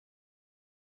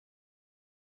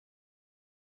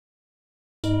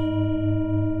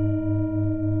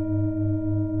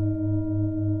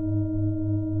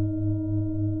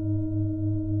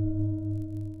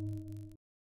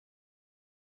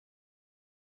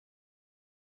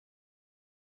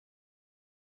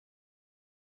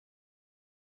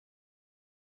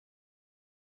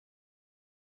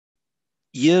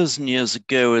years and years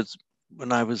ago,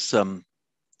 when I was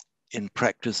in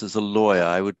practice as a lawyer,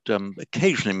 I would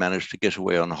occasionally manage to get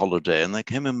away on holiday. And there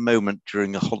came a moment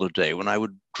during a holiday when I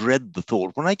would dread the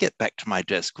thought, when I get back to my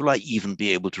desk, will I even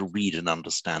be able to read and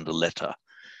understand a letter?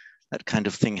 That kind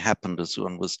of thing happened as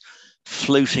one was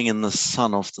floating in the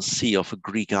sun off the sea off a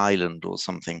Greek island or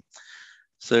something.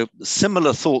 So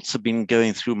similar thoughts have been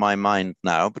going through my mind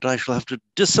now, but I shall have to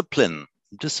discipline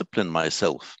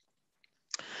myself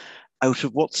out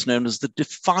of what's known as the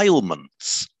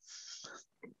defilements,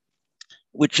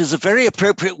 which is a very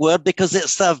appropriate word because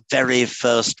it's the very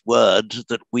first word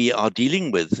that we are dealing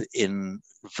with in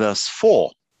verse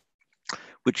 4.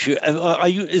 Which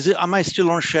am I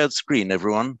still on shared screen,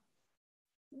 everyone?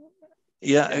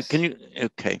 Yeah, yes. Can you?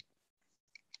 Okay.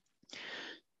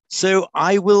 So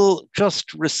I will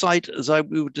just recite, as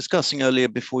we were discussing earlier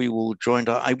before you all joined.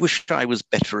 I wish I was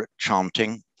better at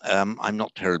chanting. I'm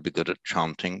not terribly good at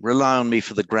chanting. Rely on me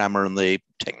for the grammar and the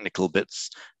technical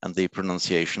bits and the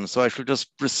pronunciation. So I shall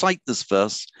just recite this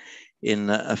verse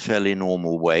in a fairly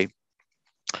normal way,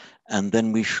 and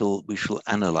then we shall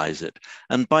analyze it.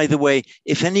 And by the way,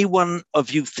 if any one of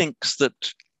you thinks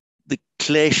that the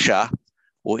klesha,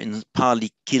 or in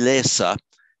Pali kilesa,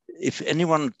 if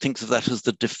anyone thinks of that as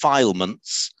the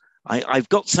defilements, I've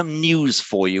got some news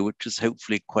for you, which is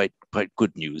hopefully quite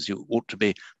good news. You ought to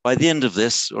be, by the end of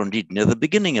this, or indeed near the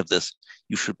beginning of this,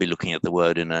 you should be looking at the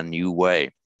word in a new way.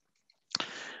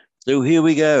 So here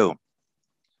we go.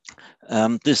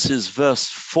 This is verse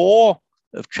 4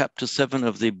 of chapter 7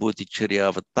 of the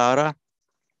Bodhicharyavatara.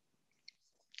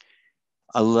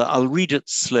 I'll read it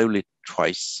slowly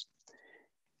twice.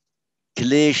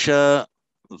 Klesha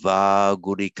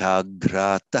Vagurika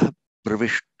grata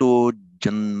pravishto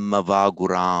janma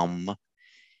vaguram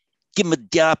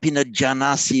kimadyapina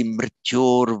janasi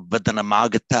mrityor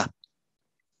vadanamagata.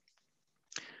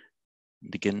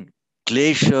 And again,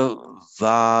 Klesha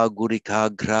Vagurika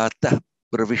grata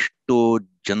pravishto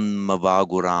janma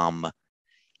vaguram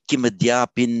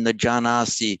kimadyapina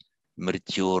janasi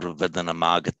mrityor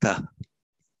vadanamagata.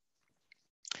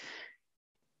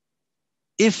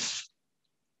 If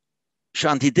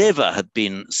Shantideva had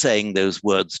been saying those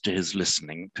words to his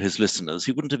listeners,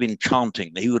 he wouldn't have been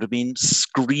chanting. He would have been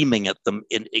screaming at them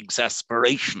in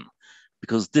exasperation,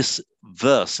 because this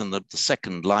verse and the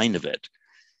second line of it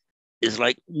is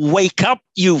like, wake up,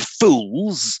 you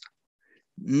fools.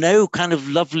 No kind of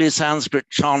lovely Sanskrit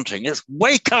chanting. It's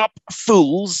wake up,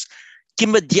 fools.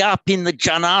 Kimadyapin the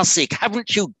janasik.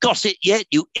 Haven't you got it yet,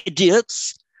 you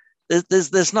idiots?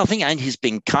 There's nothing, and he's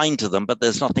being kind to them, but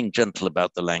there's nothing gentle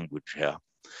about the language here.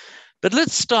 But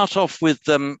let's start off with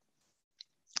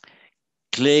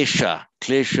klesha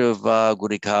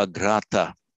vagurika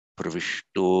grata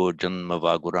pravishto janma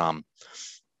vaguram.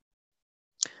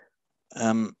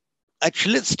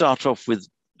 Actually, let's start off with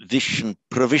vishan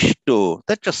pravishto.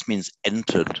 That just means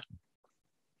entered.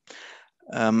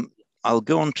 I'll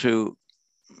go on to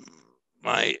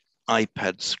my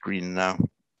iPad screen now.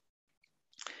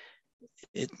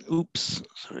 There's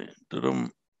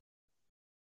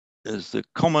the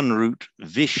common root,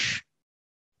 vish.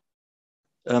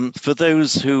 For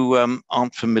those who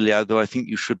aren't familiar, though I think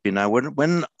you should be now,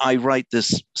 when I write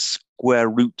this square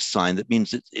root sign, that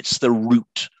means it's the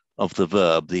root of the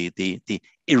verb, the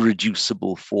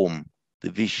irreducible form,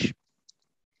 the vish.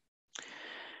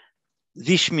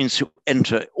 Vish means to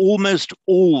enter, almost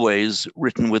always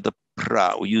written with a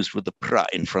pra, or used with the pra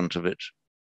in front of it,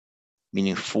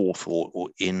 meaning forth or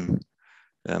in.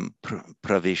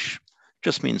 Pravish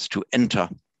just means to enter.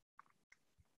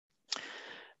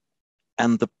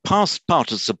 And the past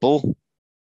participle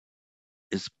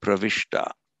is pravishta.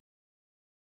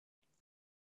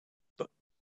 But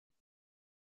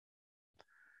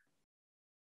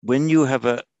when you have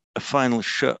a final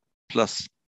sh plus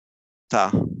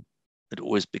ta,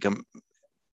 they become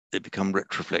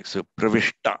retroflex. So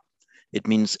pravishta, it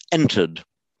means entered.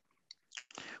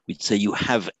 We'd say you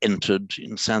have entered.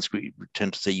 In Sanskrit, we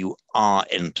tend to say you are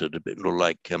entered, a bit more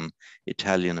like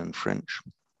Italian and French.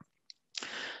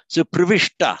 So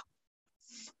pravishta,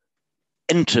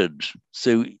 entered.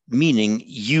 So meaning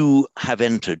you have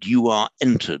entered, you are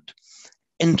entered.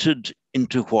 Entered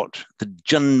into what? The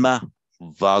janma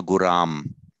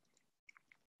vaguram.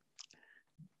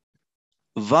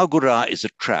 Vagura is a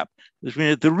trap.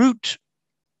 The root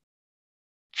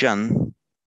jan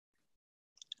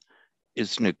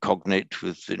is cognate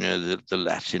with the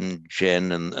Latin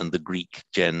gen and the Greek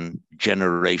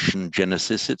generation,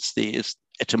 genesis. It's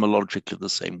etymologically the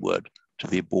same word, to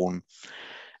be born.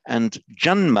 And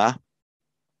janma,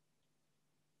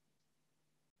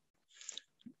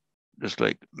 just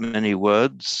like many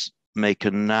words, make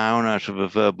a noun out of a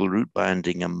verbal root by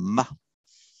ending a ma,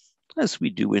 as we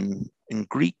do in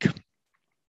Greek.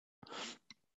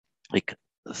 Like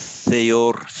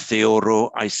theor, theoro,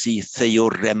 I see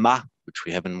theorema, which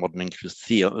we have in modern English,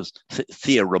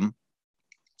 theorem,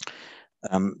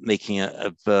 making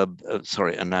a verb,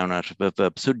 a noun out of a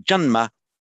verb. So janma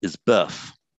is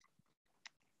birth.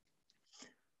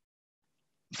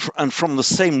 And from the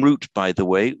same root, by the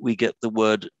way, we get the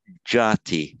word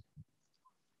jati,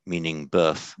 meaning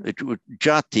birth.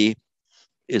 Jati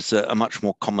is a much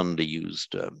more commonly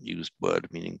used word,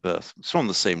 meaning birth. It's from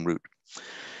the same root.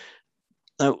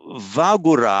 Now,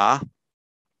 vagura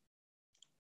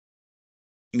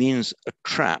means a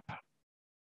trap.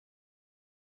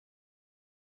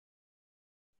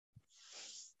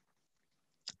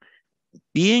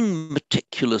 Being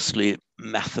meticulously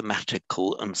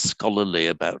mathematical and scholarly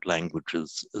about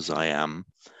languages as I am,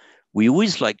 we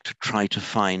always like to try to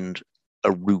find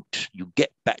a root. You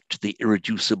get back to the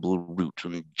irreducible root,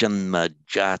 and janma,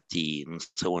 jati, and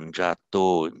so on,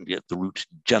 jato, and get the root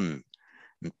jan,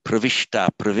 and pravishta,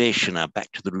 praveshana,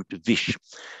 back to the root vish.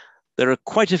 There are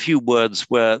quite a few words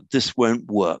where this won't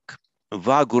work.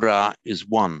 Vagura is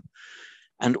one.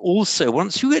 And also,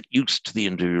 once you get used to the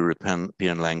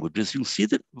Indo-European languages, you'll see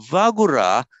that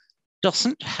vagura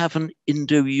doesn't have an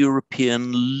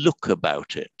Indo-European look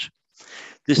about it.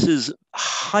 This is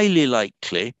highly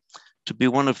likely to be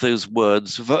one of those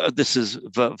words. This is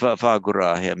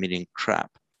vagura here, meaning trap.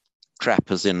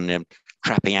 Trap as in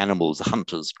trapping animals,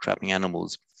 hunters trapping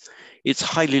animals. It's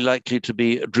highly likely to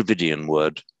be a Dravidian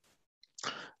word.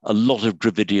 A lot of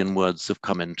Dravidian words have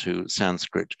come into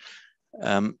Sanskrit.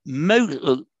 A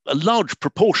large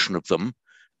proportion of them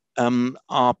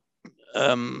are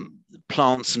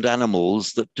plants and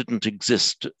animals that didn't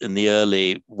exist in the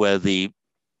early, where the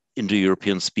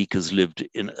Indo-European speakers lived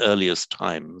in earliest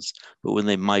times. But when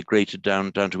they migrated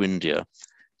down to India,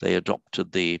 they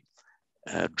adopted the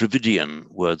Dravidian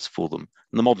words for them.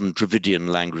 And the modern Dravidian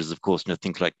languages, of course,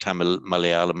 things like Tamil,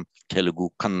 Malayalam, Telugu,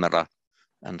 Kannada,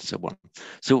 and so on.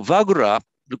 So Vagura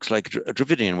looks like a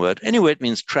Dravidian word. Anyway, it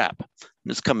means trap.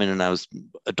 And it's come in and now is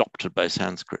adopted by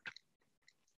Sanskrit.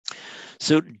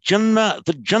 So the Janma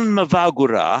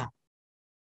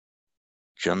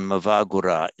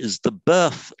Vagura is the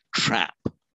birth trap,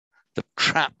 the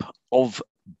trap of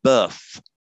birth,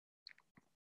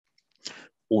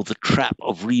 or the trap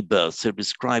of rebirth. So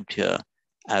described here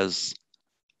as,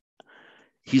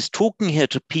 he's talking here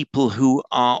to people who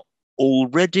are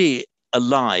already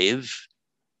alive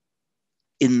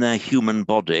in their human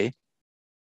body,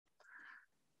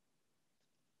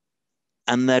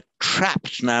 and they're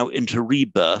trapped now into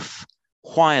rebirth.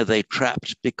 Why are they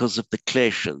trapped? Because of the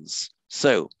kleshas.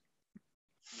 So,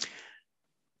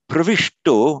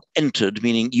 pravishto, entered,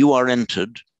 meaning you are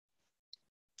entered.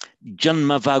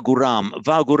 Janma vaguram.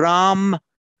 Vaguram,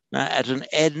 add an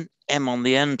N, M on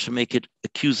the end to make it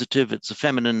accusative. It's a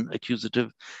feminine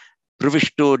accusative.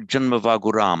 Pravishto janma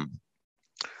vaguram.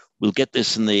 We'll get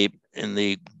this in the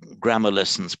grammar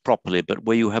lessons properly, but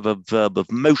where you have a verb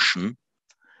of motion,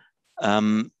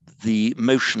 the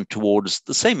motion towards,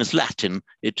 the same as Latin,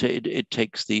 it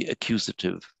takes the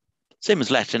accusative. Same as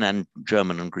Latin and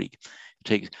German and Greek.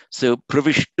 So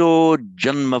pravishto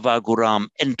janma vaguram,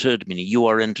 entered, meaning you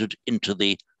are entered into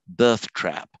the birth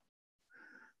trap.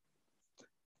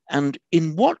 And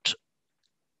in what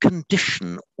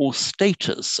condition or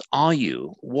status are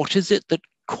you? What is it that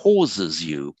causes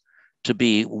you to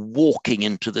be walking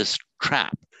into this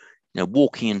trap,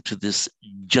 walking into this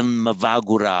janma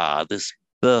vagura, this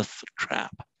birth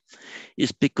trap?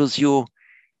 Is because you're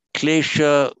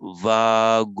klesha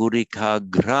vagurika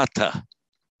grata.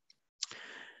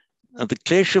 Now, the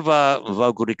klesha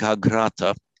vagurika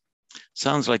grata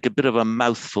sounds like a bit of a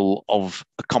mouthful of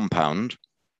a compound.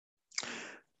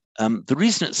 The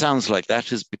reason it sounds like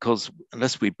that is because,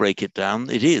 unless we break it down,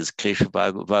 it is klesha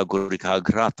vagurika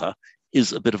grata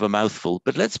is a bit of a mouthful,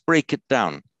 but let's break it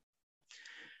down.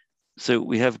 So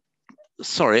we have,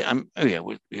 we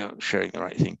are sharing the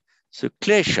right thing. So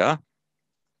klesha,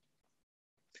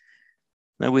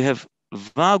 now we have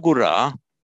vagura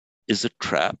is a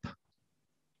trap.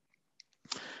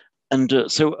 And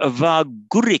so a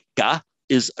vagurika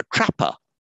is a trapper,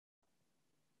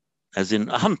 as in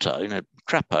a hunter,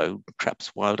 trapper who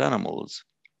traps wild animals.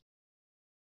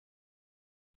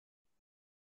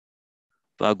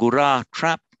 Vagura,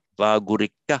 trap,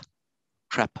 vagurika,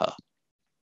 trapper.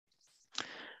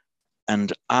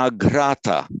 And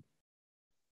agrata,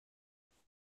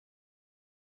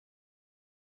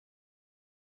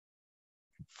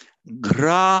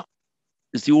 gra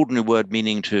is the ordinary word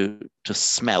meaning to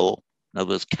smell, in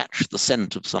other words, catch the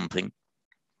scent of something.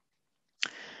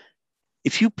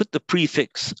 If you put the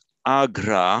prefix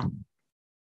agra,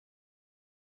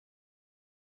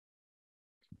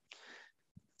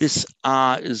 this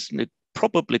is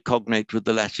probably cognate with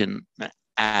the Latin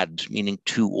ad, meaning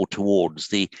to or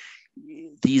towards.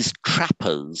 These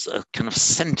trappers are kind of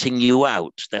scenting you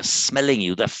out. They're smelling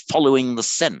you. They're following the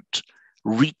scent,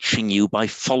 reaching you by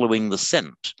following the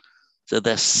scent. So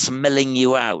they're smelling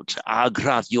you out.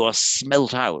 Agrat, you are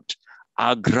smelt out.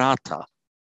 Agrata.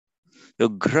 So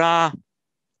gra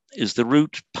is the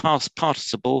root past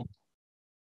participle.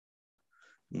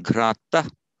 Grata,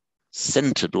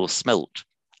 scented or smelt.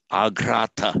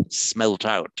 Agrata, smelt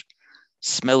out.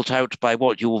 Smelt out by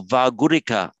what? Your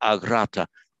vagurika agrata,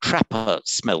 trapper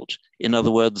smelt. In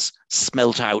other words,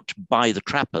 smelt out by the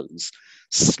trappers,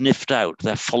 sniffed out.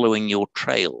 They're following your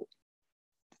trail.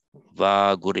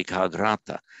 Vagurika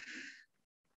agrata.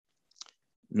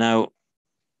 Now,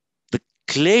 the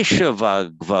klesha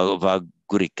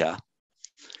vagurika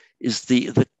is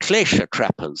the klesha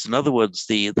trappers. In other words,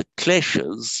 the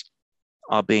kleshas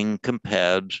are being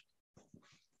compared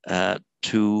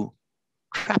to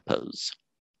trappers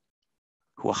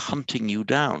who are hunting you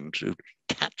down to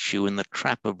catch you in the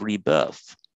trap of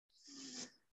rebirth.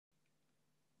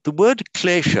 The word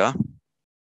klesha,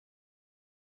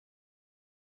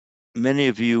 many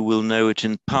of you will know it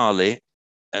in Pali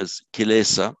as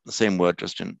kilesa, the same word,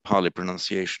 just in Pali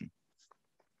pronunciation.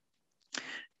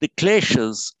 The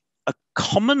kleshas are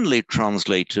commonly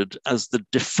translated as the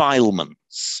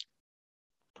defilements.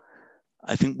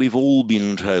 I think we've all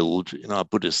been told in our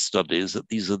Buddhist studies that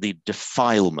these are the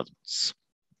defilements.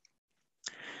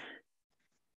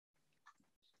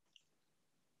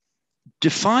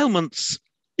 Defilements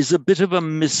is a bit of a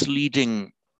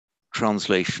misleading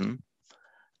translation.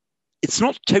 It's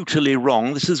not totally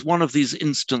wrong. This is one of these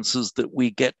instances that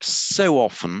we get so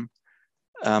often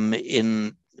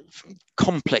in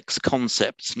complex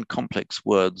concepts and complex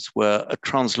words where a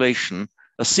translation,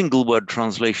 a single word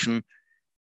translation,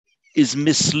 is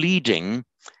misleading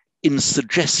in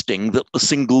suggesting that the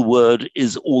single word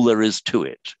is all there is to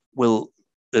it. Well,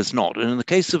 there's not. And in the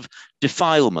case of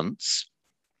defilements,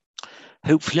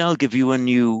 hopefully I'll give you a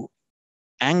new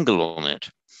angle on it.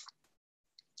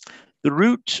 The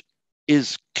root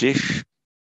is klish.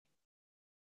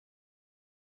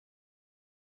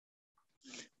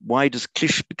 Why does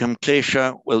klish become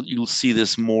klesha? Well, you'll see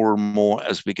this more and more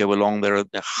as we go along. There are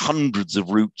hundreds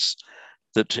of roots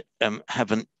that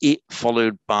have an it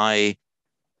followed by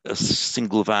a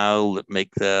single vowel that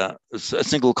make a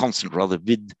single consonant, rather.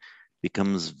 Vid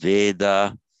becomes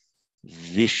Veda,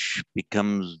 Vish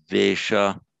becomes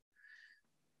Vesha,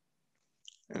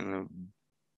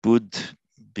 Bud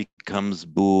becomes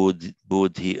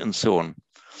Bodhi, and so on.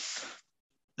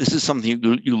 This is something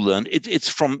you'll learn. It's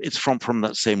from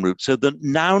that same root. So the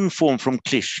noun form from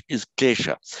klish is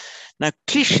klesha. Now,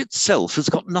 klish itself has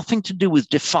got nothing to do with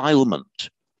defilement.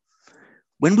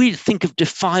 When we think of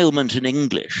defilement in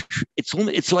English,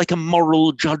 it's like a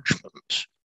moral judgment.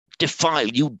 Defile,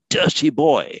 you dirty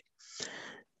boy.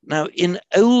 Now, in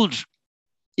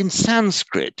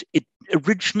Sanskrit, it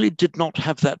originally did not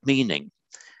have that meaning.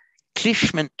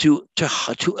 Klish meant to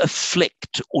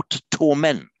afflict or to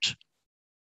torment.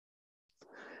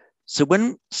 So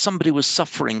when somebody was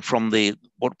suffering from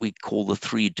what we call the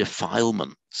three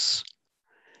defilements,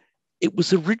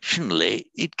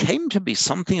 it came to be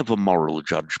something of a moral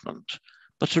judgment,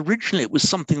 but originally it was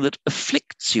something that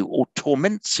afflicts you or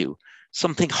torments you,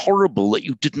 something horrible that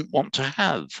you didn't want to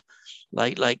have,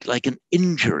 like an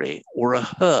injury or a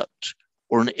hurt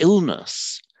or an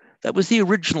illness. That was the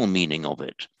original meaning of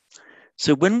it.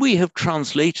 So when we have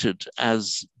translated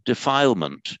as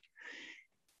defilement,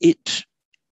 it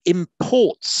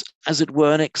imports, as it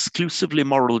were, an exclusively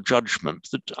moral judgment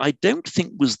that I don't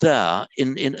think was there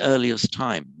in earliest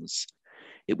times.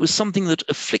 It was something that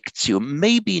afflicts you,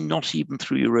 maybe not even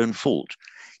through your own fault.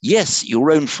 Yes,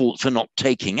 your own fault for not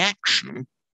taking action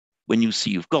when you see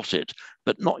you've got it,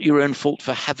 but not your own fault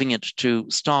for having it to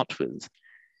start with.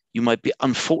 You might be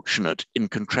unfortunate in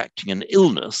contracting an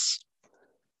illness,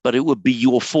 but it would be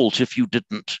your fault if you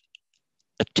didn't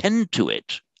attend to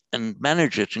it and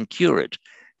manage it and cure it.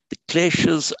 The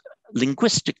kleshas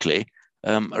linguistically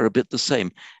are a bit the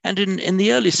same. And in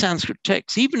the early Sanskrit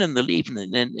texts, even in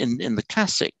the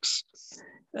classics,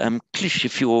 klish,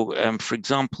 if you're, for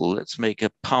example, let's make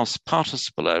a past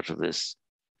participle out of this.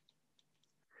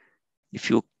 If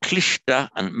you're klishta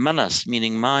and manas,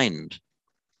 meaning mind,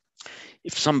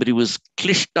 if somebody was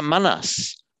klishta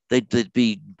manas, they'd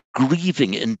be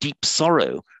grieving in deep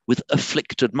sorrow with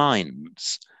afflicted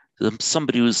minds.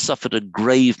 Somebody who's suffered a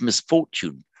grave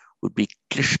misfortune would be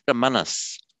klishta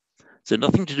manas. So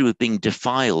nothing to do with being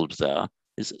defiled there,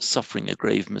 is suffering a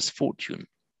grave misfortune.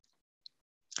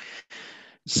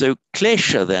 So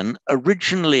klesha then,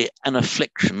 originally an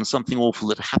affliction, something awful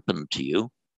that happened to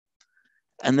you,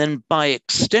 and then by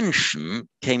extension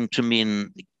came to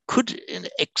mean, could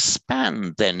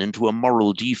expand then into a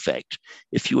moral defect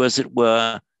if you, as it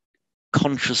were,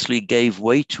 consciously gave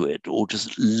way to it or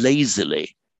just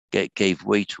lazily gave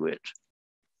way to it.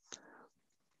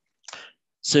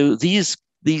 So these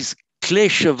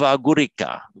klesha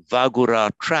vagurika,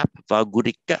 vagura trap,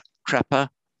 vagurika trapper,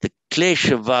 the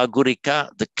klesha vagurika,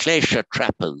 the klesha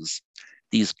trappers,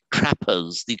 these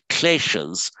trappers, the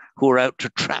kleshas who are out to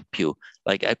trap you,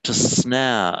 like out to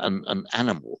snare an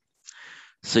animal.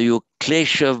 So your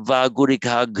klesha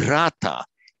vagurika grata,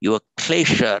 your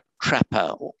klesha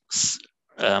trapper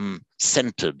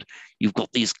centered. You've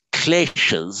got these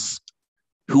kleshas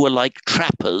who are like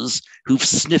trappers who've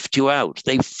sniffed you out.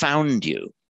 They've found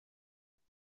you.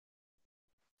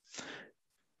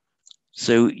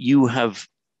 So you have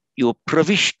your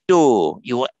pravishto,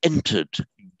 you are entered,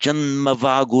 janma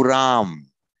vaguram,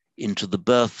 into the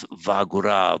birth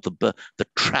vagura, the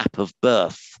trap of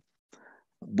birth.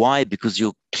 Why? Because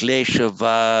you're klesha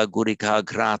vagurika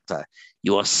grata.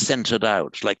 You are centered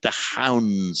out, like the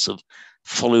hounds have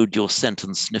followed your scent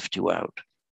and sniffed you out.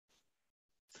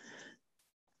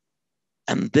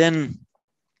 And then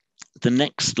the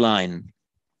next line,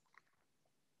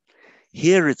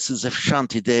 here it's as if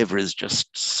Shantideva is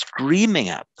just screaming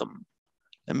at them.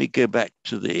 Let me go back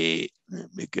to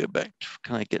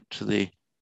can I get to the,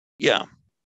 yeah,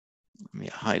 let me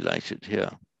highlight it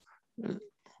here.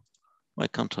 Why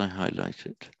can't I highlight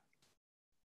it?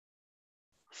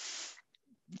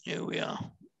 Here we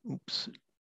are. Oops.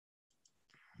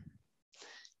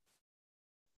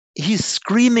 He's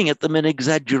screaming at them in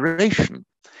exaggeration.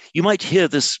 You might hear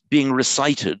this being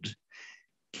recited.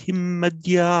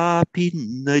 Kimadyapi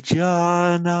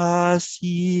najanasi.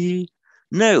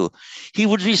 No, he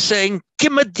would be saying,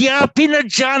 Kimadyapi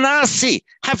najanasi.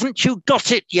 Haven't you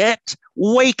got it yet?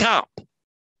 Wake up.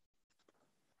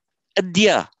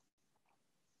 Adya.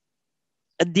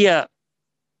 Adya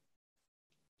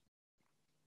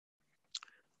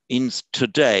means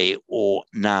today or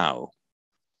now.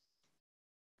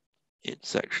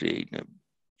 It's actually,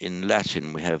 in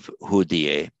Latin, we have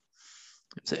hodie.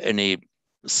 So any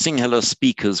Sinhala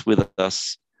speakers with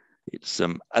us, it's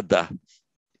ada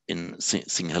in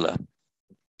Sinhala.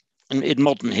 And in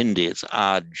modern Hindi, it's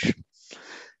aj.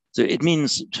 So it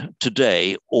means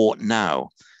today or now.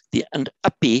 And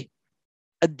api,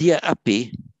 adya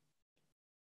api.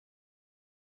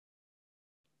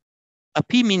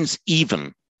 Api means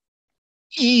even.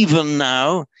 Even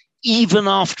now, even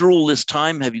after all this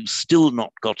time, have you still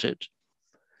not got it?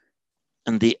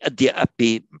 And the adya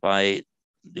api, by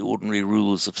the ordinary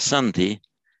rules of Sandhi,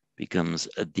 becomes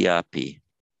adyapi.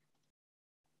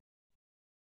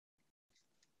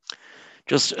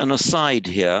 Just an aside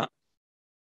here,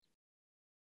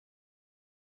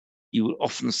 you will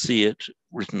often see it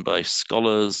written by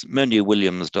scholars. Monia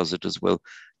Williams does it as well.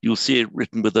 You'll see it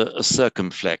written with a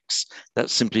circumflex.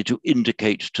 That's simply to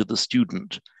indicate to the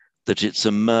student that it's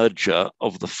a merger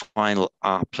of the final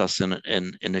A plus an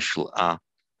initial A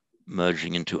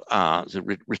merging into A. So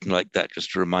written like that,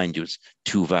 just to remind you, it's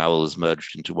two vowels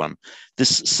merged into one.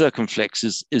 This circumflex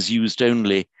is used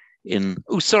only in,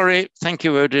 oh, sorry, thank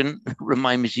you, Odin.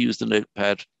 Remind me to use the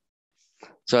notepad.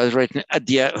 So I was writing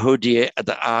adya hodie at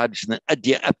the aj, and then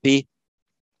adya api.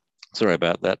 Sorry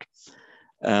about that.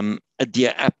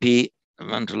 Adya api,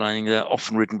 I'm underlining there,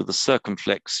 often written with a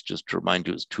circumflex, just to remind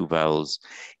you it's two vowels.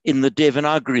 In the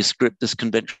Devanagari script, this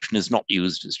convention is not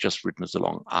used. It's just written as a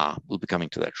long A. We'll be coming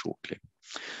to that shortly.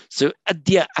 So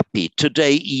adya api,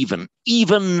 today even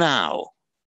now.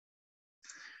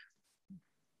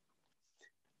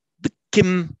 The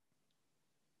kim,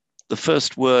 the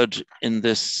first word in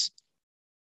this,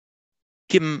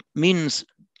 kim means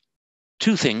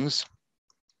two things.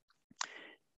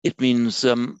 It means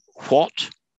what?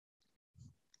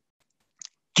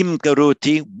 Kim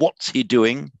karoti, what's he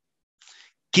doing?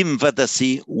 Kim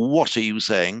vadasi, what are you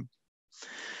saying?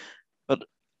 But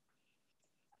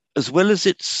as well as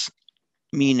its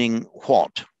meaning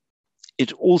what,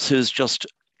 it also is just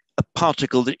a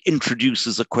particle that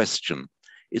introduces a question.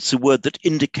 It's a word that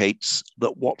indicates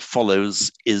that what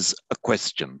follows is a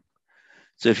question.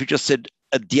 So if you just said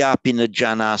adyapina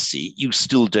janasi, you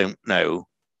still don't know.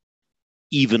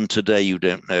 Even today you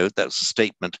don't know. That's a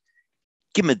statement.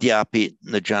 Kimadyapi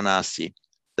najanasi.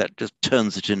 That just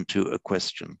turns it into a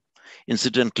question.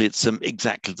 Incidentally, it's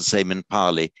exactly the same in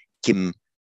Pali. Kim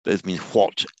both means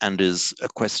what and is a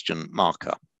question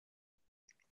marker.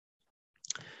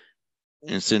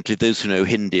 Incidentally, those who know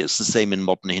Hindi, it's the same in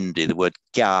modern Hindi. The word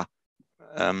kya,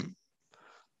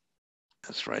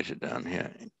 let's write it down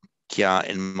here. Kya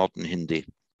in modern Hindi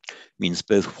means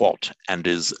both what and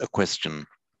is a question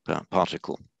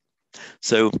particle.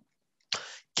 So,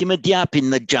 kimadyapi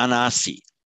na janasi.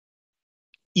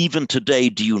 Even today,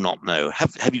 do you not know?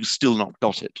 Have you still not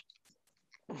got it?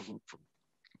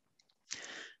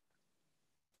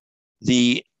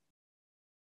 The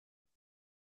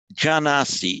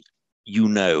janasi, you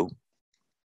know,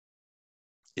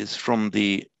 is from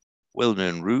the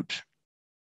well-known root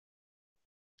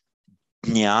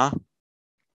nya,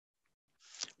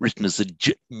 written as a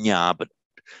nya, but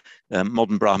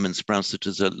modern Brahmins pronounce it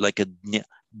as like a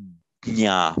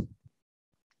nya.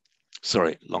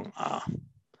 Sorry, long ah.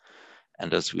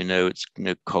 And as we know, it's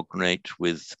cognate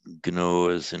with gno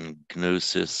as in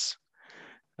gnosis.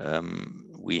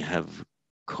 We have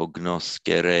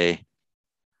cognoscere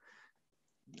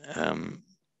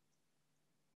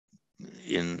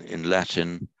in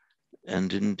Latin,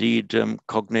 and indeed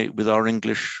cognate with our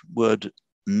English word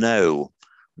know,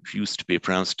 which used to be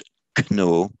pronounced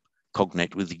kno,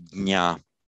 cognate with gnya.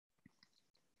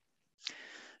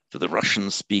 For the Russian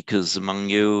speakers among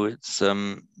you, it's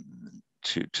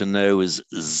to know is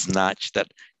znach,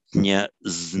 that gnya,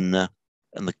 zna,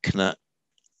 and the kna,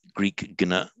 Greek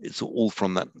gna, it's all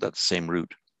from that same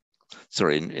root.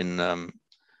 Sorry, in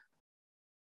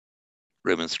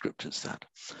Roman script is that.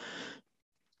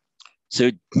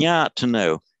 So gnya, to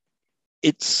know.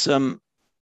 It's no,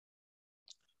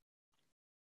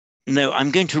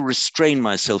 I'm going to restrain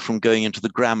myself from going into the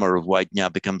grammar of why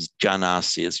gnya becomes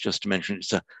janasi. It's just to mention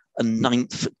it's a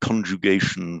ninth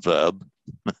conjugation verb.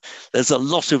 There's a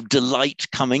lot of delight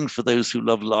coming for those who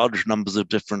love large numbers of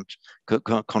different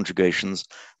conjugations.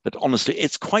 But honestly,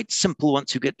 it's quite simple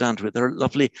once you get down to it. There are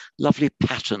lovely, lovely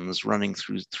patterns running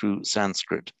through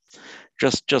Sanskrit.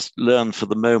 Just learn for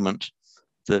the moment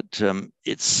that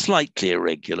it's slightly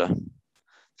irregular.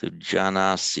 So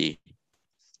janasi,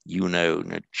 you know,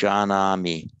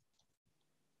 janami,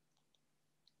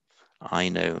 I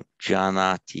know,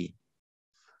 janati,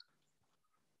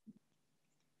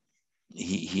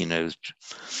 he knows.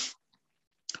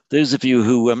 Those of you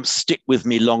who stick with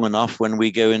me long enough, when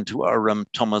we go into our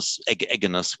Thomas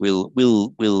Eganus,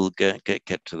 we'll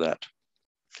get to that.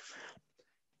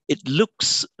 It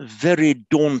looks very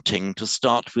daunting to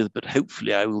start with, but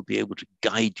hopefully I will be able to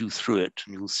guide you through it,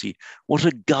 and you'll see what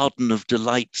a garden of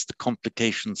delights the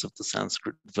complications of the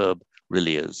Sanskrit verb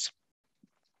really is.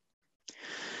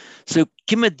 So,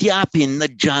 kimadyapi na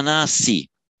janasi.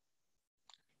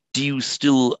 Do you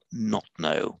still not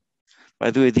know? By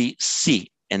the way, the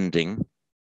si ending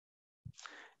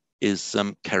is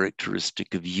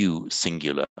characteristic of you,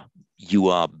 singular. You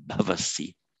are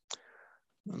bhavasi.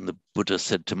 And the Buddha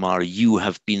said to Mara, you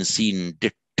have been seen,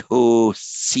 ditto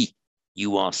si,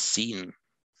 you are seen.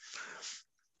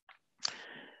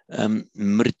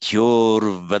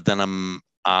 Mrityor vadanam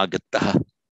agata.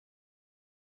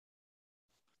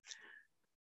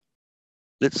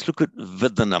 Let's look at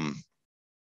vadanam.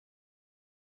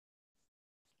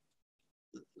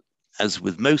 As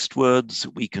with most words,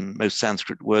 most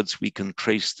Sanskrit words, we can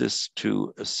trace this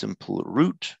to a simple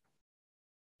root,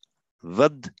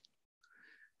 vad.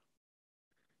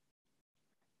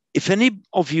 If any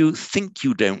of you think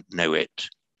you don't know it,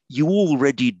 you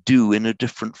already do in a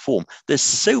different form. There's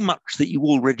so much that you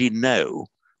already know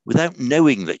without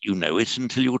knowing that you know it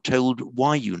until you're told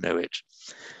why you know it.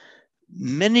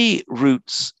 Many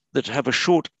roots that have a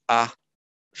short a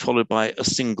followed by a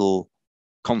single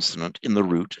consonant in the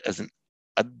root, as an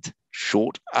ad,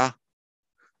 short a,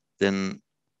 then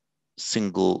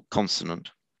single consonant.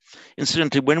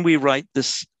 Incidentally, when we write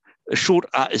this, a short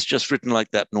a is just written like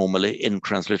that normally in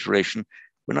transliteration.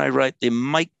 When I write the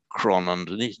micron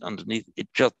underneath it,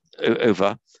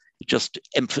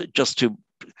 just to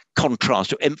contrast,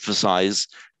 to emphasize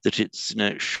that it's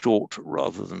short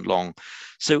rather than long.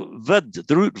 So vad,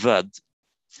 the root vad,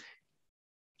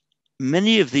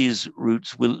 many of these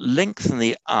roots will lengthen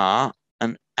the a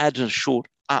and add a short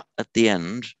a at the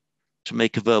end to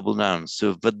make a verbal noun.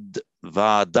 So vad,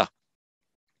 vada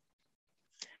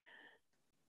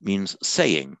means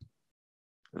saying.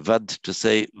 Vad, to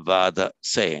say, vada,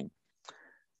 saying.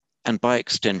 And by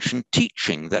extension,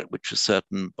 teaching, that which a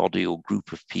certain body or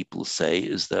group of people say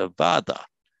is their vada.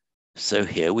 So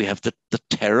here we have the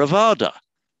Theravada.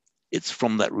 It's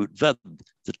from that root vad.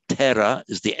 The Thera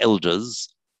is the elders,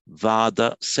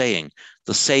 vada, saying.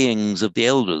 The sayings of the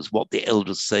elders, what the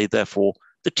elders say, therefore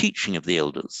the teaching of the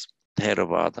elders,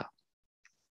 Theravada.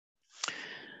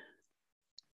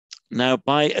 Now,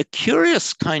 by a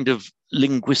curious kind of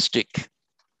linguistic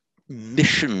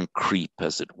mission creep,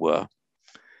 as it were.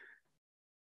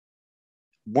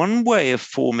 One way of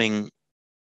forming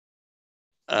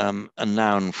a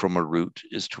noun from a root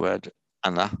is to add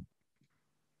ana.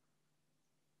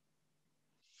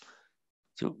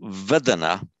 So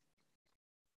vedana,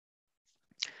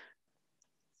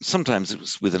 sometimes it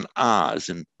was with an a, as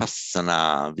in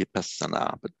passana,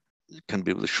 vipassana, but it can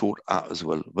be with a short a as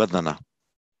well, vedana.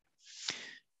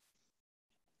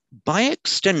 By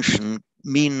extension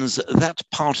means that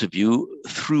part of you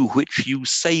through which you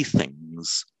say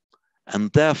things,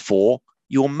 and therefore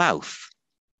your mouth,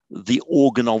 the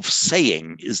organ of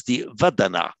saying, is the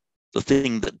vedana, the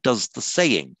thing that does the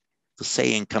saying. The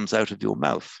saying comes out of your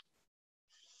mouth.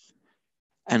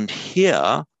 And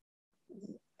here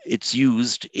it's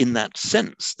used in that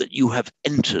sense that you have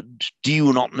entered. Do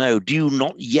you not know? Do you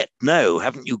not yet know?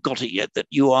 Haven't you got it yet? That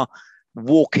you are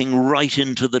walking right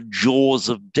into the jaws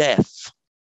of death.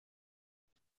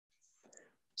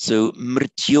 So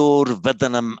mrityor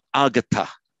vedanam agata.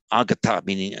 Agata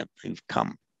meaning you've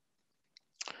come.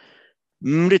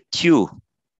 Mrityu.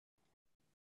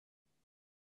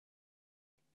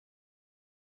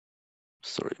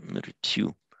 Sorry,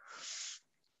 mrityu.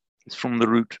 It's from the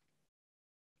root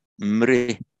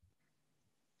mri,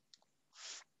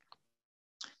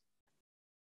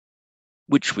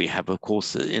 which we have, of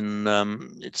course, in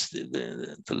it's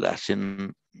the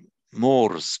Latin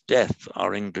mors, death,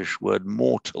 our English word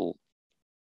mortal.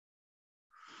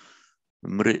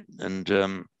 Mri,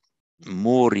 and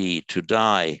mori, to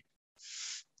die,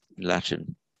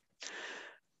 Latin.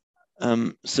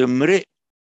 So mri,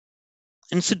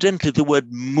 incidentally, the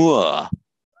word moor,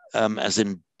 as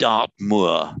in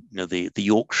Dartmoor, the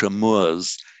Yorkshire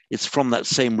moors, it's from that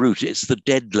same root. It's the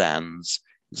dead lands.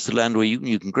 It's the land where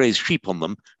you can graze sheep on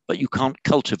them, but you can't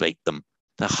cultivate them.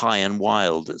 They're high and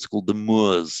wild. It's called the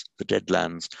moors, the dead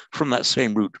lands, from that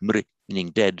same root, mri, meaning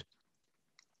dead.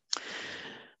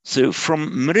 So from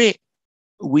mri,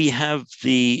 we have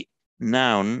the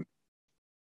noun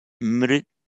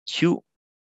mrityu.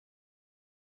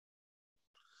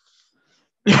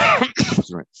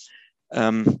 Sorry.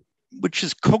 Which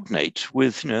is cognate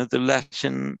with the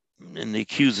Latin in the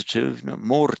accusative,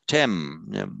 mortem,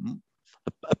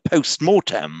 a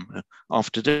post-mortem,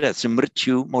 after death. So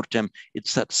mrityu, mortem,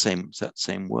 it's that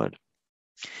same word.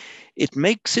 It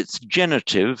makes its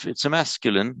genitive, it's a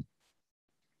masculine,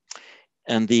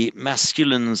 and the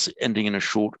masculines ending in a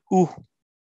short u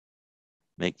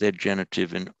make their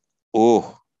genitive in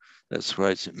o. That's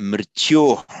right,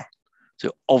 mrityo.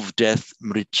 So of death,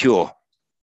 mrityo.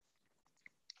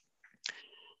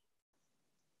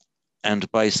 And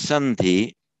by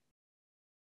sandhi,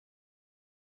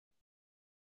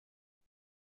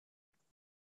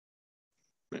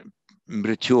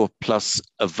 mrityo plus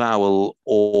a vowel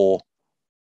or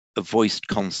a voiced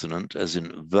consonant, as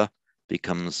in v,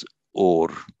 becomes or,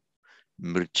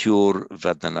 mrityor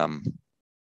vadanam.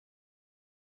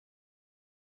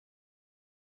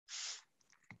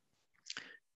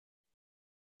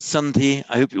 Sandhi,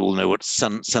 I hope you all know what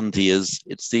sandhi is.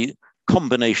 It's the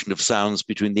combination of sounds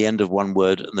between the end of one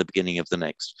word and the beginning of the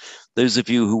next. Those of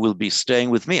you who will be staying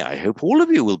with me, I hope all of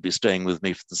you will be staying with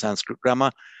me for the Sanskrit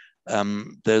grammar.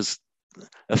 There's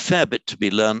a fair bit to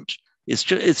be learnt. It's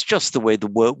just the way the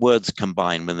words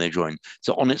combine when they join.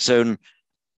 So on its own,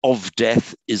 of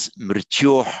death is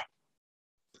mrityor.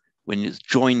 When it's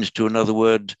joined to another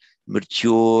word,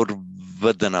 mrityor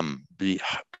vadanam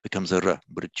becomes a r,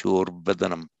 mrityor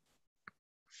vadanam.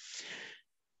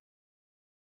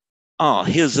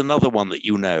 Here's another one that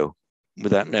you know,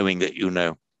 without knowing that you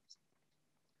know.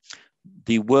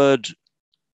 The word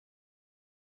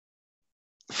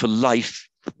for life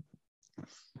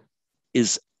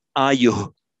is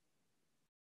ayu.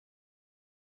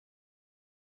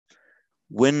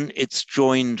 When it's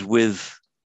joined with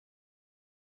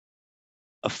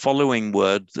a following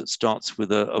word that starts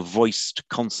with a voiced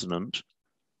consonant,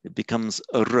 it becomes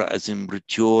r, as in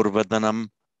mrityor vadanam.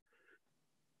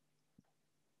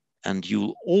 And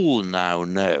you all now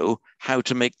know how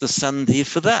to make the sandhi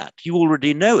for that. You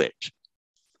already know it.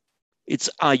 It's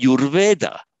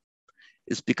Ayurveda.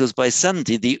 It's because by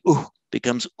sandhi, the u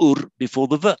becomes ur before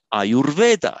the v,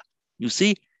 Ayurveda. You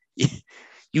see,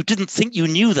 you didn't think you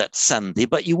knew that sandhi,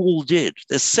 but you all did.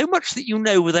 There's so much that you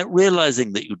know without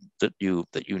realizing that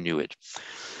you knew it.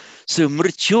 So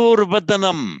mrityor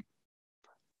vadanam,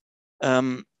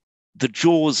 the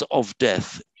jaws of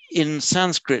death. In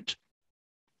Sanskrit,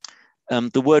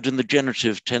 the word in the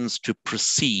genitive tends to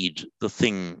precede the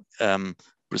thing,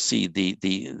 precede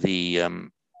the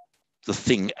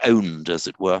thing owned, as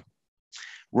it were.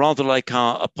 Rather like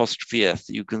our apostrophe F,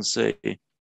 you can say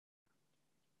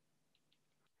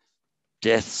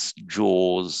death's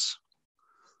jaws.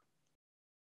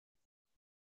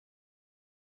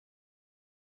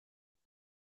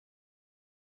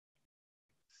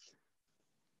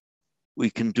 We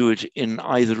can do it in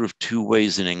either of two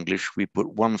ways in English. We put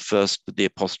one first with the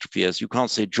apostrophe S. You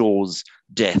can't say jaws,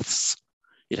 deaths.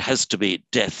 It has to be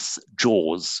death's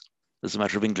jaws as a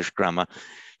matter of English grammar.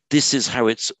 This is how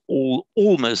it's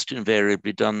almost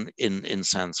invariably done in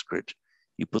Sanskrit.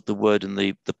 You put the word in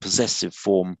the possessive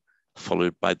form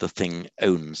followed by the thing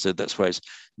own. So that's why it's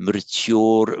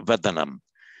mrityor vadanam.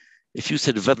 If you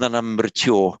said vadanam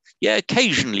mrityor, yeah,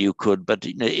 occasionally you could, but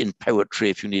in poetry,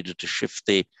 if you needed to shift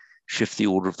the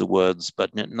order of the words,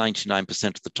 but 99%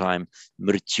 of the time,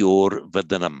 mrityor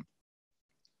vadanam.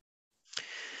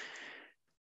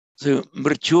 So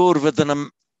mrityor vadanam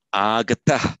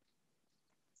agata.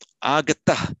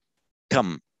 Agata,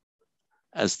 come,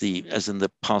 as in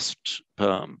the past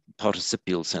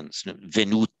participial sense.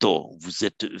 Venuto, vous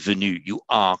êtes venu, you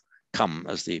are come,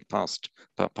 as the past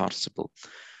participle.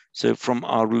 So from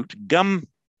our root gum,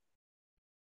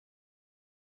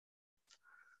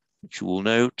 which you all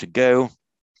know, to go,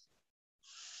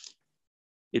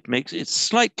 it's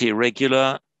slightly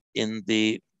irregular in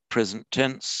the present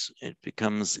tense. It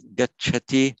becomes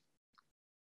gacchati.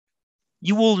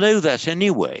 You all know that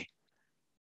anyway,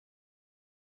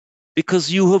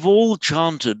 because you have all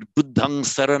chanted Buddhang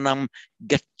Saranam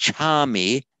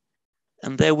Gacchami,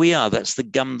 and there we are. That's the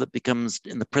gum that becomes,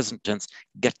 in the present tense,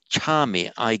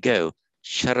 Gacchami, I go.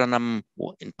 Sharanam,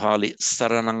 in Pali,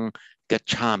 Saranam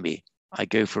Gacchami, I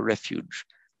go for refuge.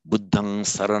 Buddhang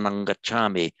Saranam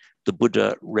Gacchami, the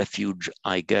Buddha refuge,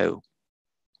 I go.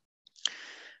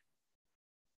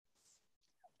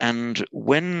 And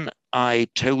when I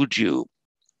told you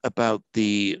about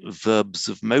the verbs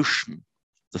of motion,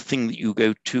 the thing that you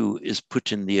go to is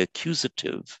put in the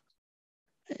accusative.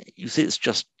 You see, it's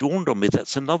just dawned on me,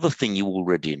 that's another thing you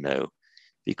already know,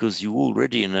 because you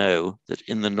already know that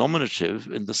in the nominative,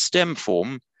 in the stem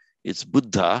form, it's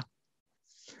Buddha.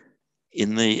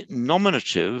 In the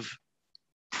nominative,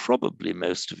 probably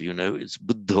most of you know, it's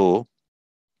Buddho.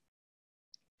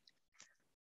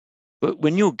 But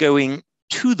when you're going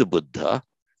to the Buddha,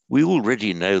 we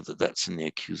already know that that's in the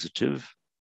accusative,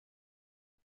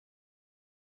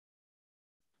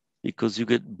 because you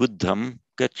get Buddham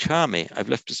Gacchami. I've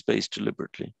left a space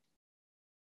deliberately.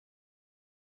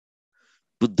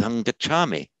 Buddham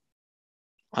Gacchami.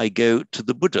 I go to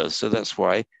the Buddha. So that's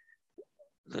why,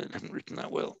 I haven't written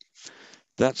that well.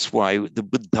 That's why the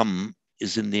Buddham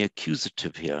is in the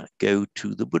accusative here. Go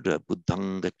to the Buddha,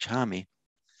 Buddham Gacchami.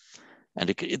 And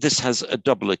this has a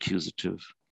double accusative.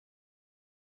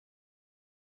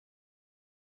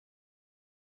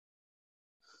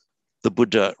 The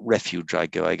Buddha refuge, I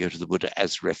go to the Buddha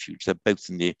as refuge. They're both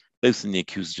in the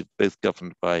accusative, both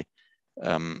governed by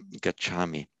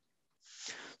Gacchami.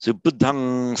 So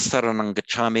Buddhang Saranang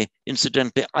Gacchami,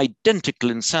 incidentally,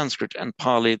 identical in Sanskrit and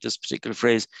Pali, this particular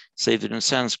phrase, save that in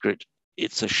Sanskrit,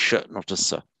 it's a sh, not a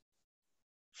sa.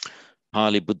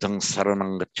 Pali Buddhang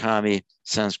Saranang Gacchami,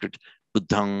 Sanskrit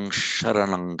Buddhang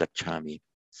Sharanang Gacchami.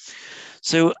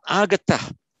 So agata,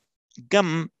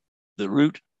 gum, the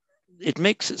root, it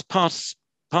makes its past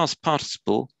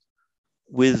participle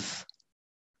with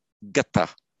gata.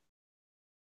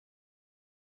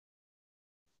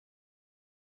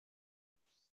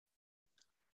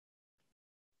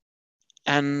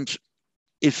 And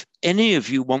if any of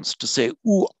you wants to say,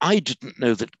 oh, I didn't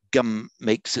know that gum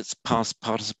makes its past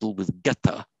participle with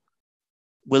gata,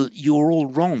 well, you're all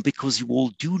wrong, because you all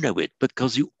do know it,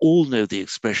 because you all know the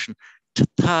expression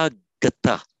tata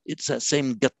gata. It's that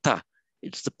same gata.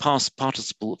 It's the past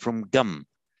participle from gum,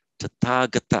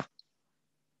 tathagata.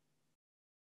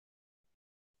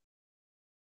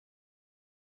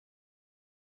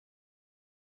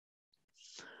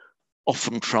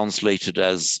 Often translated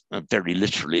as, very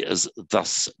literally, as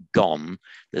thus gone.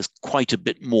 There's quite a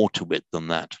bit more to it than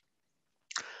that,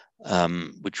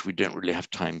 which we don't really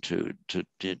have time to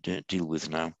deal with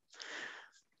now.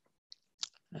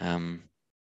 That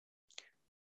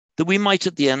we might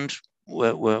at the end,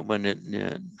 we're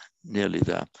nearly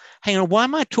there. Hang on, why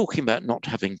am I talking about not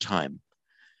having time?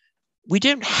 We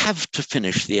don't have to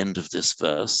finish the end of this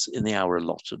verse in the hour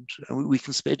allotted. We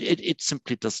can spend it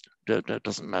simply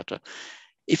doesn't matter.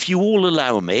 If you all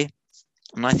allow me,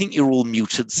 and I think you're all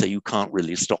muted, so you can't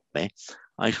really stop me,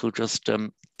 I shall just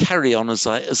carry on as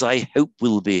I hope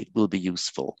will be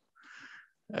useful.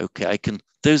 Okay, I can.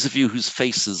 Those of you whose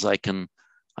faces I can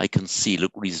see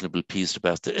look reasonably pleased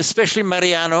about it, especially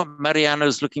Mariano.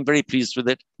 Mariano's looking very pleased with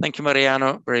it. Thank you,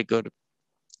 Mariano. Very good.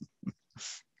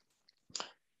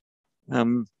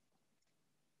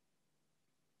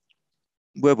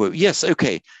 Where were we? Yes,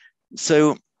 okay.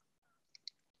 So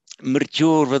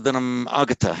Mrityur Vadanam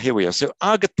Agata, here we are. So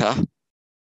Agata,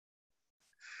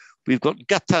 we've got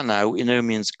Gata now, ino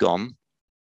means gone,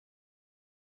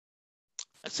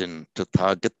 as in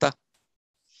Tathagata.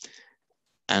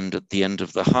 And at the end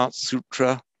of the Heart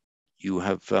Sutra, you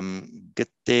have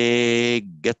Gate,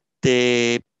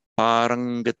 Gate,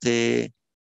 Parangate,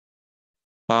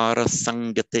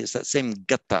 Parasangate. It's that same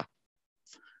Gata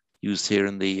used here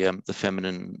in the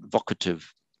feminine vocative.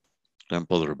 Don't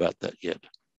bother about that yet.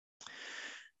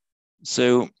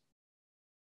 So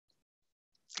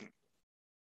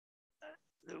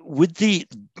with the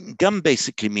gum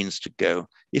basically means to go.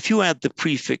 If you add the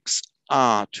prefix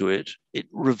 "a" to it, it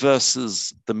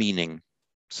reverses the meaning.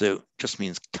 So it just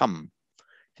means come.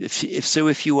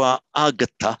 If you are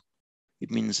agata,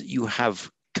 it means that you have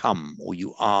come or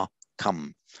you are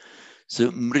come.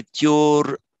 So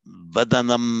mrityor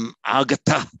vadanam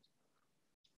agata,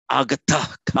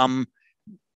 agata, come,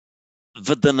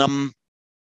 vadanam,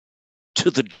 to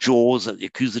the jaws, at the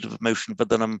accusative motion,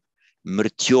 vadanam,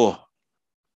 mrityo,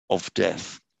 of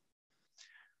death.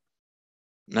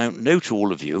 Now, note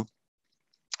all of you,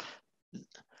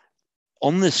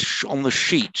 on the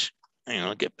sheet, hang on,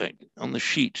 I'll get back, on the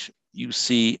sheet, you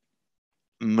see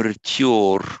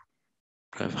mrityor,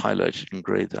 I've highlighted in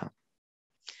grey there.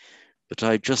 But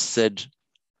I just said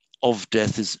of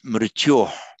death is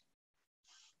mrityo.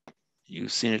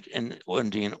 You've seen it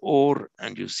ending in or,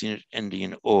 and you've seen it ending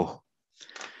in o.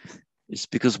 It's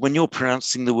because when you're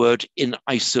pronouncing the word in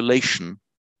isolation,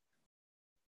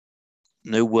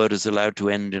 no word is allowed to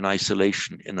end in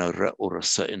isolation in a ra or a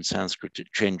sa in Sanskrit.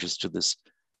 It changes to this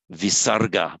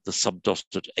visarga, the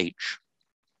subdotted H.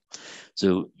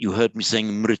 So you heard me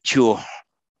saying mrityo,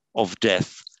 of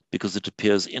death, because it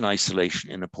appears in isolation,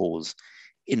 in a pause.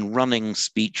 In running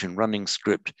speech and running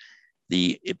script,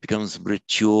 it becomes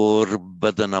mrityor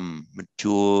vadanam,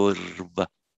 mrityor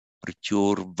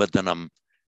vadanam,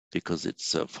 because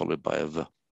it's followed by a v.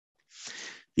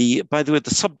 By the way,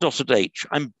 the subdotted H,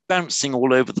 I'm bouncing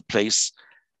all over the place.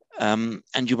 And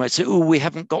you might say, oh, we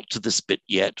haven't got to this bit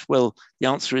yet. Well, the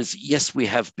answer is yes, we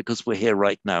have, because we're here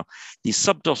right now. The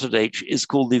subdotted H is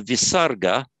called the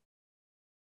visarga,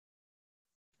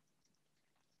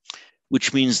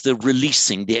 which means the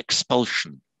releasing, the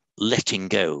expulsion, letting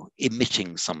go,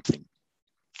 emitting something,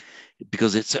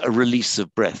 because it's a release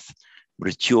of breath.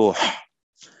 Mrityo,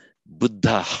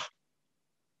 Buddha.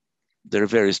 There are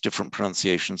various different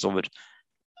pronunciations of it.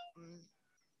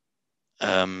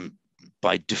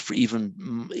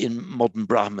 Even in modern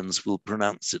Brahmins will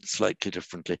pronounce it slightly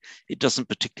differently. It doesn't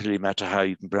particularly matter how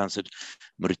you can pronounce it.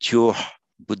 Mrityo,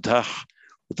 Buddha,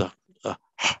 with a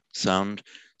sound.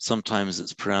 Sometimes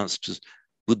it's pronounced as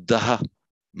Buddha,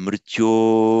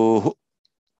 Mrityo,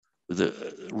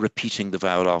 with repeating the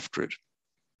vowel after it.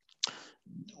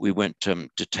 We won't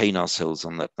detain ourselves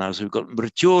on that now. So we've got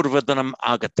Mrityor Vadanam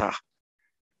Agata,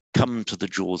 come to the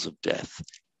jaws of death.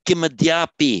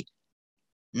 Kimadyapi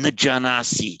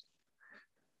Najanasi,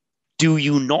 do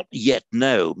you not yet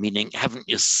know? Meaning, haven't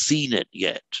you seen it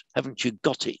yet? Haven't you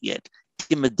got it yet?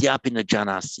 Kimadyapi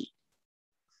Najanasi.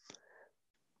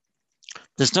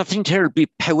 There's nothing terribly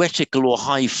poetical or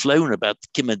high-flown about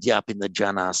Kimadyapi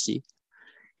Najanasi.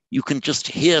 You can just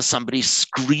hear somebody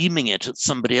screaming it at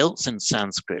somebody else in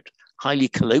Sanskrit, highly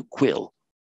colloquial.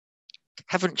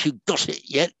 Haven't you got it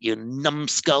yet, you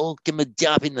numbskull?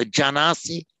 Kimadyapi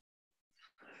Najanasi.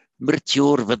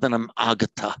 Mrityor Vadanam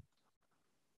Agata.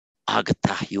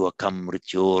 Agata, you are come,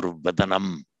 Mrityor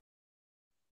Vadanam.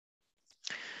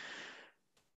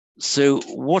 So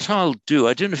what I'll do,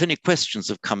 I don't know if any questions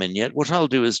have come in yet. What I'll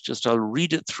do is I'll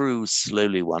read it through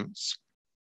slowly once.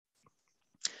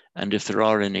 And if there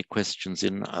are any questions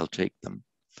in, I'll take them.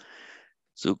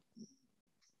 So,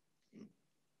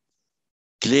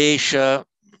 Klesha,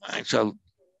 actually, I'll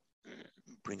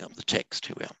bring up the text,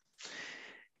 here we are.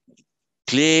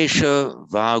 Klesha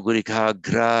Vagurika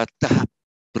Grata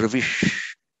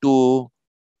Pravishtu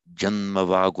Janma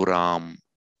Vaguram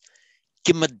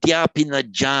Kimadyapi na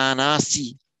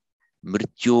Janasi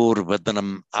Mrityor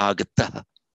Vadanam Agata.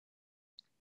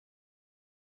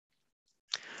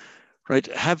 Right,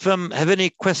 have any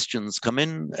questions come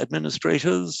in,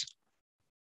 administrators?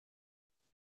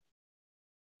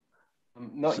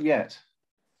 Not yet.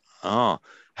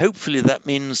 Hopefully that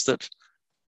means that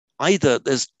either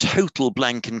there's total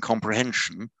blank in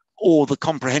comprehension, or the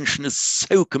comprehension is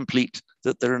so complete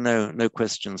that there are no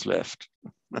questions left.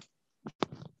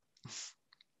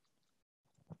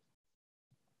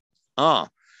 A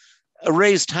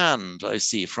raised hand I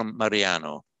see from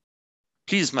Mariano.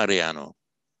 Please, Mariano.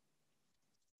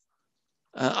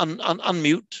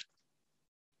 Unmute.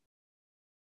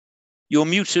 You're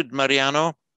muted,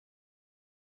 Mariano.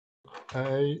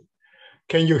 Can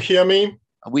you hear me?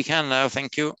 We can now,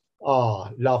 thank you.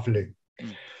 Ah, lovely.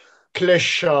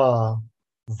 Klesha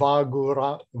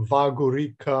Vagurika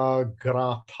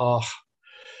Grata.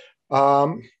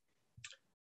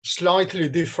 Slightly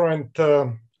different.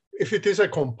 If it is a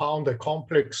compound, a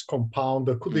complex compound,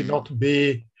 could it not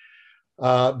be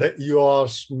that you are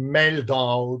smelled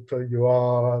out, you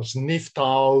are sniffed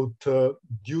out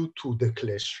due to the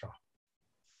klesha?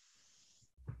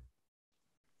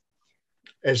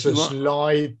 As a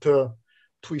slight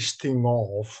twisting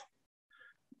off.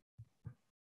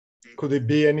 Could it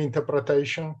be an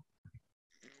interpretation?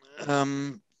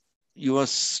 You are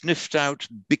sniffed out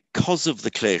because of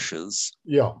the kleshas.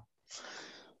 Yeah.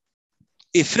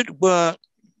 If it were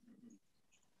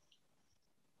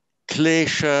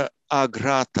klesha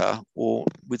agrata, or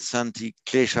with Santi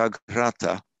klesha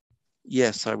agrata,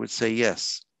 yes, I would say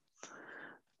yes.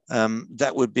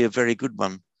 That would be a very good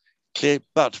one.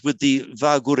 But with the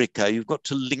Vagurika, you've got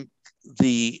to link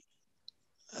the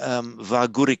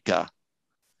Vagurika.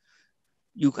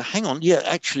 You hang on, yeah,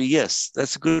 actually, yes,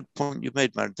 that's a good point you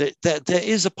made, Mary. There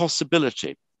is a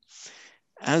possibility,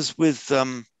 as with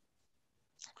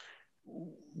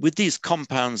these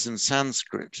compounds in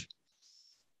Sanskrit.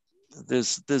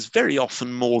 There's very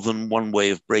often more than one way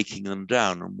of breaking them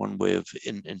down and one way of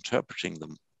interpreting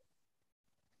them.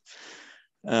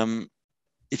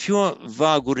 If you are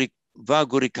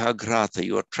Vagurika grata,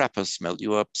 you are trapper smelt,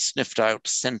 you are sniffed out,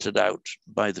 scented out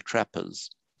by the trappers.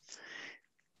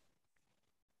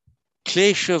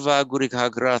 Klesha Vagurika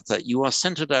grata, you are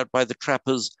scented out by the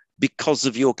trappers because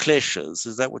of your kleshas.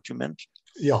 Is that what you meant?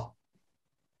 Yeah.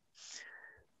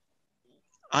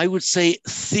 I would say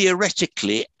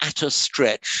theoretically, at a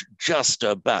stretch, just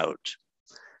about.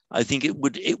 I think it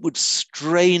would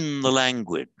strain the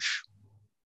language.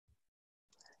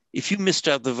 If you missed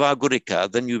out the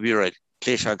Vagurika, then you'd be right.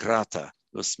 Klesha grata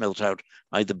was smelt out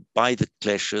either by the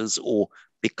kleshas or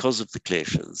because of the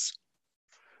kleshas.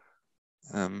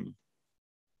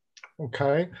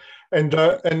 Okay. And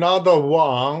another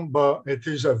one, but it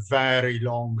is a very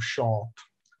long shot.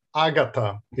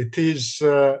 Agatha. It is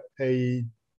a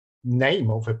name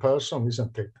of a person,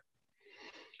 isn't it?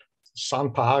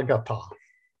 Santa Agatha.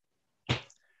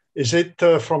 Is it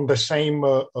from the same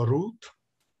root,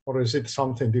 or is it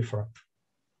something different?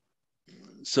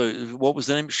 So what was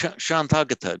the name?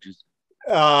 Shantagata.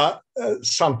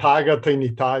 Sant'Agata in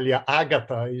Italia.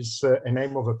 Agatha is a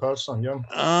name of a person, yeah?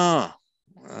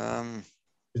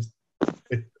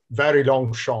 It's very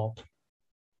long shot.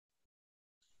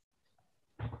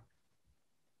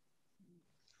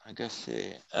 I guess,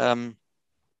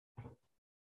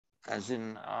 as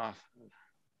in our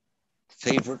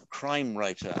favorite crime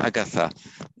writer, Agatha.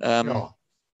 No.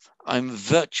 I'm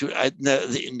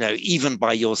no, even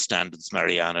by your standards,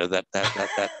 Mariano, that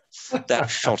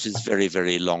shot is very,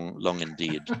 very long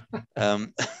indeed.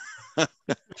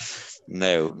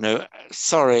 No,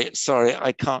 sorry,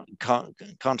 I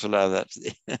can't allow that.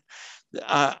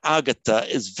 Agatha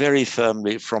is very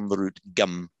firmly from the root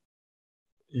gum.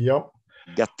 Yep.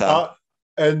 Gata.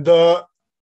 And there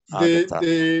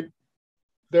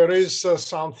is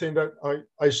something that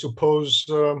I suppose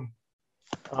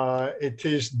it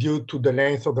is due to the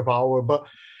length of the vowel, but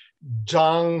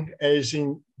Jan as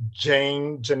in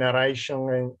Jane,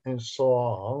 generation, and so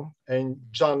on. And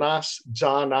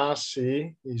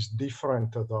Janasi is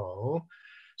different though.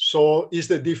 So is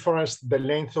the difference the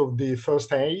length of the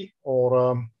first A,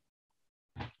 or?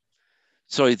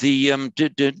 Sorry, the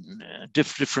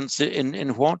difference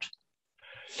in what?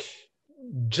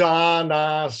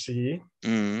 Janasi.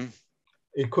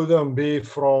 It couldn't be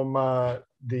from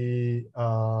the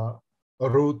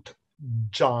root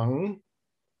Jan,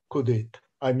 could it?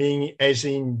 I mean, as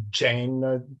in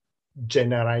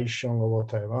generation or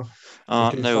whatever.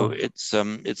 No, it's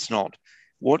not.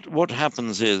 What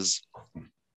happens is,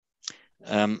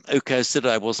 okay, I said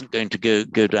I wasn't going to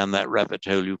go down that rabbit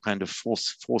hole. You kind of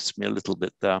forced me a little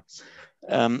bit there.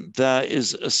 There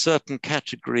is a certain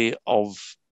category of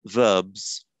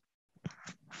verbs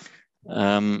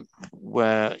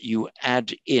where you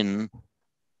add in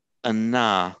a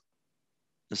na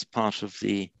as part of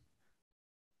the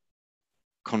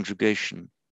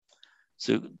conjugation.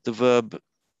 So the verb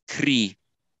kri,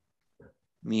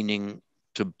 meaning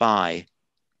to buy,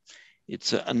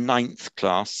 it's a ninth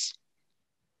class.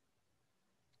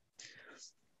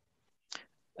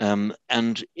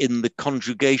 And in the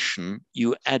conjugation,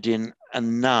 you add in a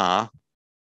na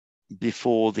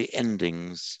before the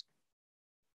endings.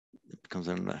 It becomes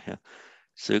a na here.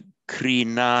 So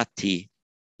krinati,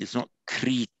 it's not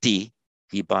kriti,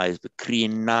 he buys, but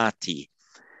krinati.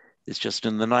 It's just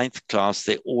in the 9th class,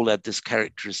 they all had this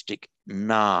characteristic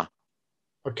na.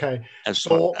 Okay. As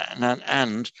So,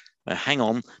 hang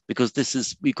on, because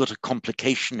we've got a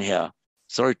complication here.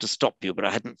 Sorry to stop you, but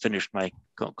I hadn't finished my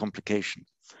complication.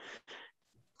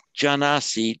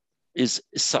 Janasi is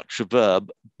such a verb,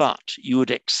 but you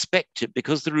would expect it,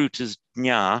 because the root is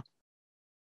jna,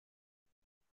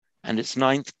 and it's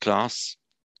 9th class,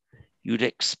 you'd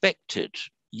expect it,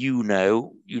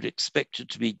 you'd expect it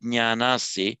to be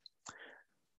jnanasi,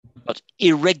 but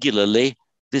irregularly,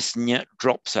 this nya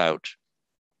drops out.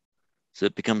 So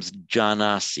it becomes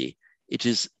janasi. It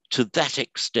is to that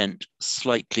extent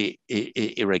slightly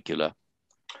irregular.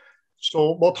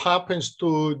 so what happens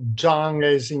to Jan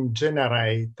as in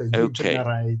generate? You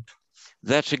generate.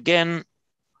 That again,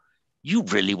 you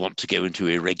really want to go into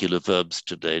irregular verbs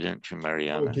today, don't you,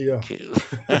 Mariana? Oh dear. Okay.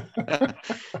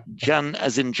 Jan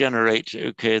as in generate.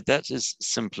 Okay, that is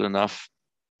simple enough.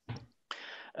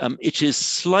 It is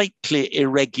slightly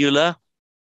irregular.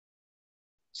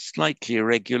 Slightly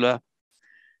irregular.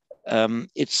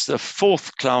 It's the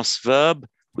 4th class verb,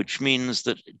 which means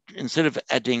that instead of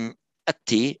adding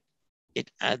ati, it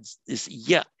adds this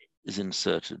ya is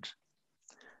inserted.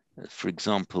 For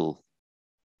example,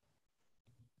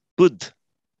 bud,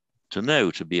 to know,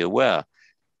 to be aware,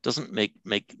 doesn't make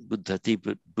buddhati,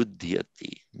 but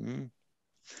buddhyati.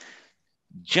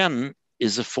 Jan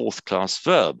is a 4th class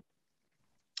verb.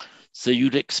 So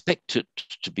you'd expect it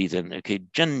to be then, okay,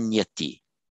 janyati.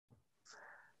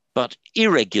 But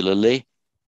irregularly,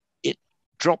 it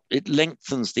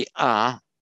lengthens the a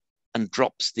and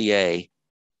drops the a.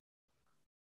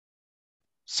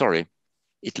 Sorry,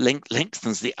 it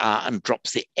lengthens the a and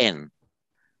drops the n.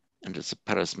 And it's a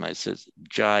parasma, it says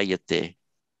jayate.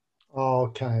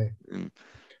 Okay.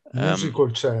 Musical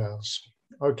chairs.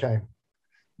 Okay.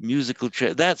 Musical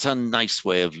chair. That's a nice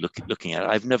way of looking at it.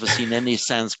 I've never seen any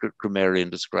Sanskrit grammarian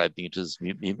describing it as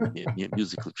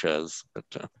musical chairs. But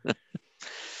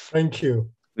thank you.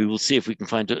 We will see if we can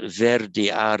find a Verdi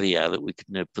aria that we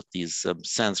can put these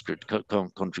Sanskrit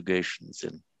conjugations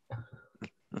in.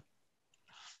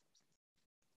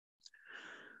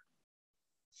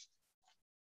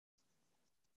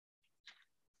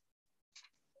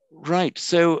 Right,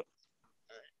 so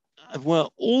we're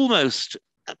almost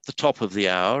at the top of the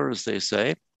hour, as they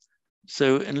say.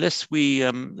 So unless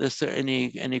is there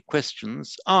any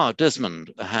questions?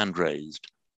 Desmond, a hand raised.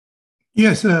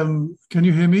 Yes, can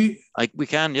you hear me? We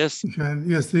can, yes. You can,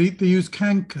 yes, they use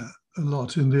kanka a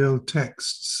lot in the old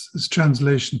texts as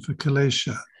translation for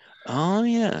kalesha. Oh,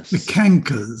 yes. The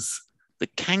kankas. The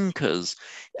kankas.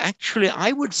 Actually,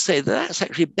 I would say that's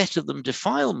actually better than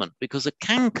defilement, because a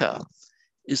kanka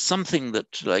is something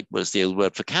that, like, was the old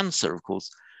word for cancer, of course,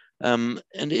 and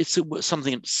it's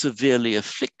something that severely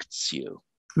afflicts you.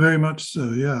 Very much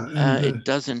so, yeah. And, it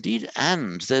does indeed.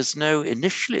 And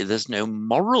initially there's no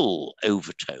moral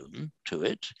overtone to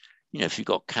it. You know, if you've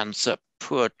got cancer,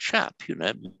 poor chap,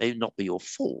 it may not be your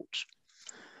fault.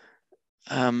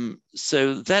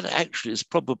 So that actually is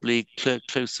probably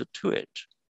closer to it.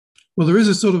 Well, there is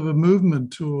a sort of a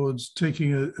movement towards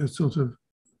taking a sort of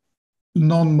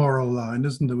non-moral line,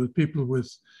 isn't there, with people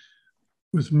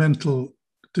with mental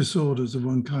disorders of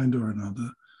one kind or another.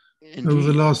 Indeed. Over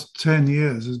the last 10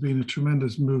 years, there's been a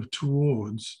tremendous move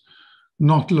towards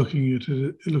not looking at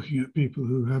people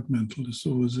who have mental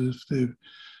disorders as if they've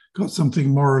got something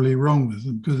morally wrong with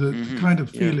them, because the kind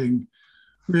of feeling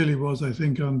really was, I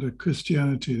think, under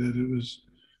Christianity, that it was,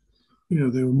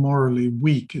 they were morally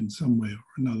weak in some way or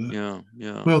another.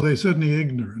 Yeah. Well, they're certainly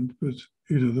ignorant, but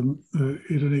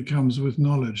it only comes with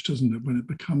knowledge, doesn't it? When it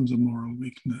becomes a moral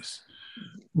weakness,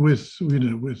 with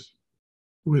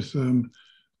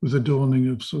the dawning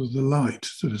of sort of the light,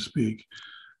 so to speak.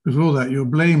 Before that, you're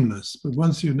blameless, but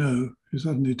once you know, it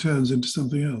suddenly turns into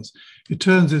something else. It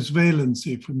turns its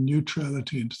valency from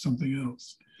neutrality into something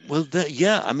else. Well,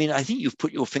 I mean, I think you've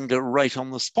put your finger right on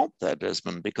the spot there,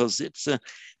 Desmond, because it's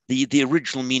the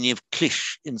original meaning of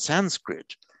klish in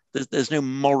Sanskrit. There's no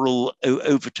moral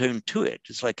overtone to it.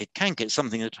 It's like a kanka. It's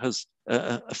something that has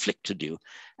afflicted you.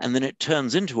 And then it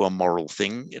turns into a moral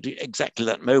thing at exactly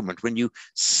that moment when you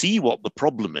see what the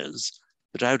problem is,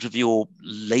 but out of your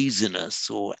laziness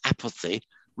or apathy,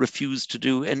 refuse to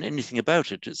do anything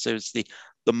about it. So it's the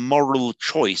moral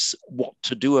choice what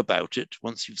to do about it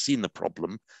once you've seen the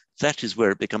problem. That is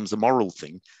where it becomes a moral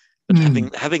thing. But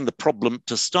having the problem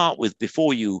to start with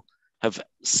before you have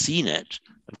seen it,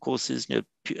 of course, is,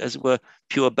 as it were,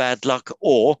 pure bad luck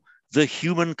or the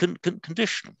human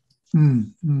condition. There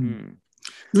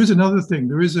is another thing.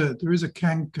 There is a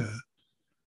canker,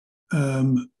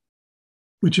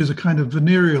 which is a kind of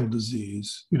venereal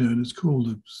disease, and it's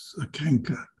called a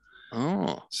canker.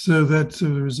 Oh. So that's a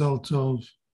result of,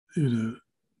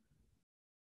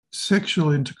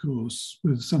 sexual intercourse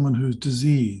with someone who's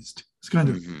diseased. It's kind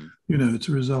of, it's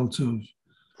a result of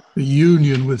a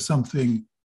union with something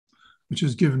which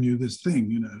has given you this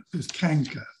thing, this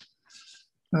canker.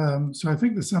 So I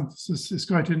think this is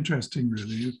quite interesting,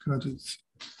 really, because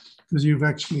you've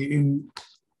actually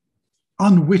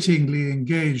unwittingly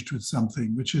engaged with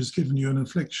something which has given you an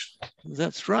affliction.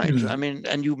 That's right. I mean,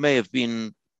 and you may have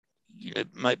been,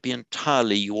 it might be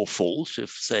entirely your fault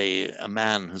if, say, a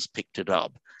man has picked it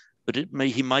up, but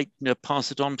he might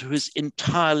pass it on to his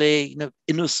entirely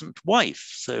innocent wife.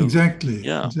 So exactly,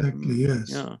 yes.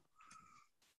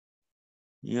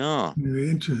 Yeah. Very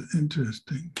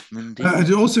interesting. And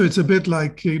also, it's a bit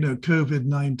like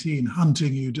COVID-19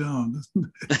 hunting you down,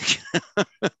 isn't it?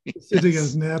 Yes. Sitting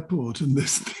at an airport, and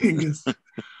this thing is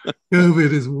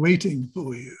COVID is waiting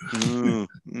for you.